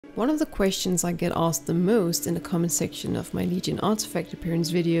One of the questions I get asked the most in the comment section of my Legion artifact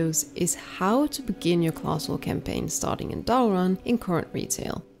appearance videos is how to begin your class hall campaign starting in Dalaran in current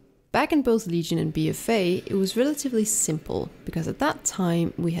retail. Back in both Legion and BFA, it was relatively simple, because at that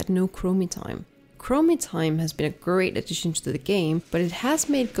time we had no Chromie Time. Chromie Time has been a great addition to the game, but it has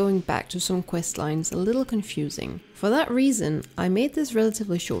made going back to some questlines a little confusing. For that reason, I made this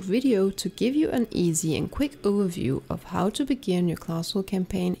relatively short video to give you an easy and quick overview of how to begin your class hall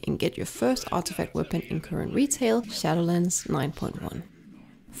campaign and get your first artifact weapon in current retail, Shadowlands 9.1.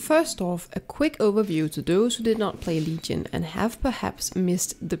 First off, a quick overview to those who did not play Legion and have perhaps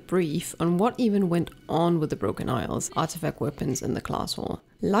missed the brief on what even went on with the Broken Isles artifact weapons in the class hall.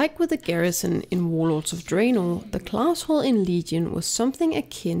 Like with the garrison in Warlords of Draenor, the class hall in Legion was something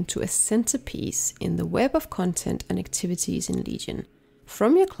akin to a centerpiece in the web of content and activities in Legion.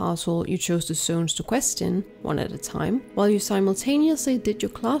 From your class hall, you chose the zones to quest in, one at a time, while you simultaneously did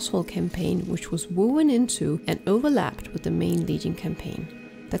your class hall campaign, which was woven into and overlapped with the main Legion campaign.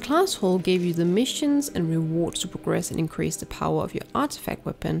 The class hall gave you the missions and rewards to progress and increase the power of your artifact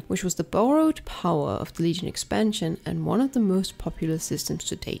weapon, which was the borrowed power of the Legion expansion and one of the most popular systems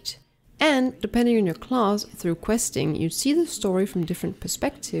to date. And, depending on your class, through questing, you'd see the story from different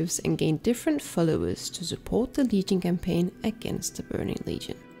perspectives and gain different followers to support the Legion campaign against the Burning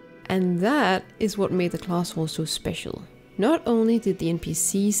Legion. And that is what made the class hall so special. Not only did the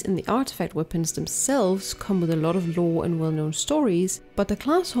NPCs and the artifact weapons themselves come with a lot of lore and well-known stories, but the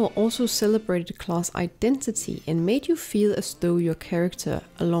class hall also celebrated class identity and made you feel as though your character,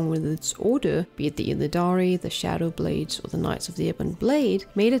 along with its order, be it the Illidari, the Shadow Blades or the Knights of the Ebon Blade,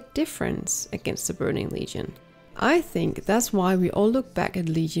 made a difference against the Burning Legion. I think that's why we all look back at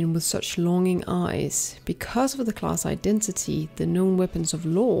Legion with such longing eyes, because of the class identity, the known weapons of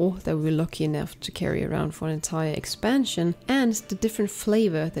lore that we were lucky enough to carry around for an entire expansion, and the different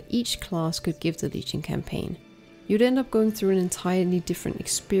flavor that each class could give the Legion campaign. You'd end up going through an entirely different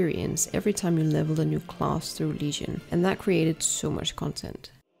experience every time you leveled a new class through Legion, and that created so much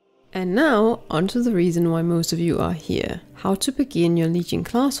content. And now, onto the reason why most of you are here. How to begin your Legion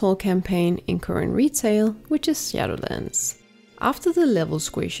class hall campaign in current retail, which is Shadowlands. After the level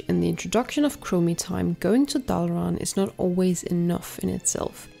squish and the introduction of Chromie Time, going to Dalaran is not always enough in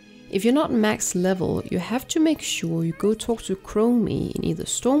itself. If you're not max level, you have to make sure you go talk to Chromie in either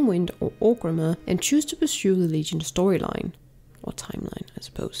Stormwind or Orgrimmar and choose to pursue the Legion storyline. Or timeline, I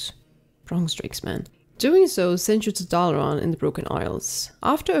suppose. Wrong streaks, man. Doing so sends you to Dalaran in the Broken Isles.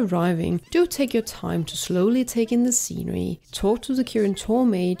 After arriving, do take your time to slowly take in the scenery, talk to the Kirin Tor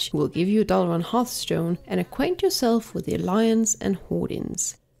mage who will give you a Dalaran Hearthstone, and acquaint yourself with the Alliance and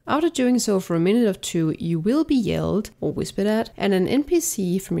Hordins. After doing so for a minute or two, you will be yelled or whispered at, and an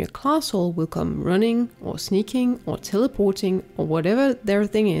NPC from your class hall will come running or sneaking or teleporting or whatever their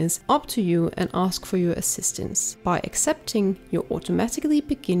thing is up to you and ask for your assistance. By accepting, you automatically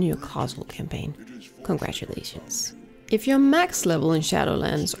begin your class hall campaign. Congratulations. If you're max level in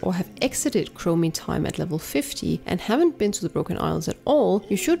Shadowlands or have exited Chromie Time at level 50 and haven't been to the Broken Isles at all,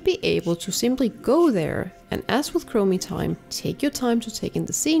 you should be able to simply go there and, as with Chromie Time, take your time to take in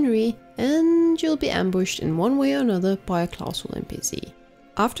the scenery and you'll be ambushed in one way or another by a class hall NPC.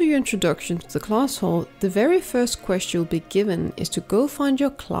 After your introduction to the class hall, the very first quest you'll be given is to go find your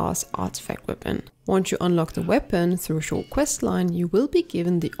class artifact weapon. Once you unlock the weapon through a short quest line, you will be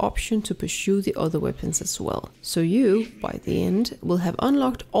given the option to pursue the other weapons as well. So you, by the end, will have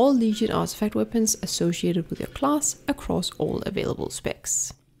unlocked all Legion artifact weapons associated with your class across all available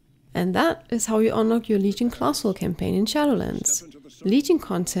specs. And that is how you unlock your Legion class hall campaign in Shadowlands. Legion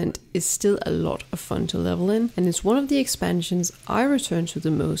content is still a lot of fun to level in, and it's one of the expansions I return to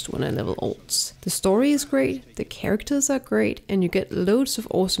the most when I level alts. The story is great, the characters are great, and you get loads of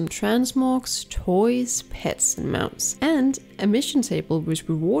awesome transmogs, toys, pets and mounts, and a mission table which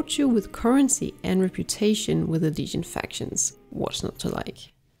rewards you with currency and reputation with the Legion factions. What's not to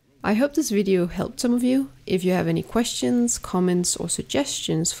like? I hope this video helped some of you. If you have any questions, comments or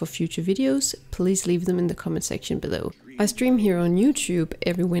suggestions for future videos, please leave them in the comment section below. I stream here on YouTube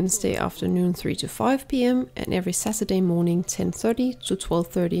every Wednesday afternoon 3 to 5 PM and every Saturday morning 10:30 to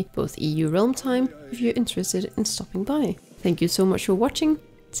 12:30, both EU Realm time, if you're interested in stopping by. Thank you so much for watching,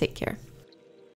 take care.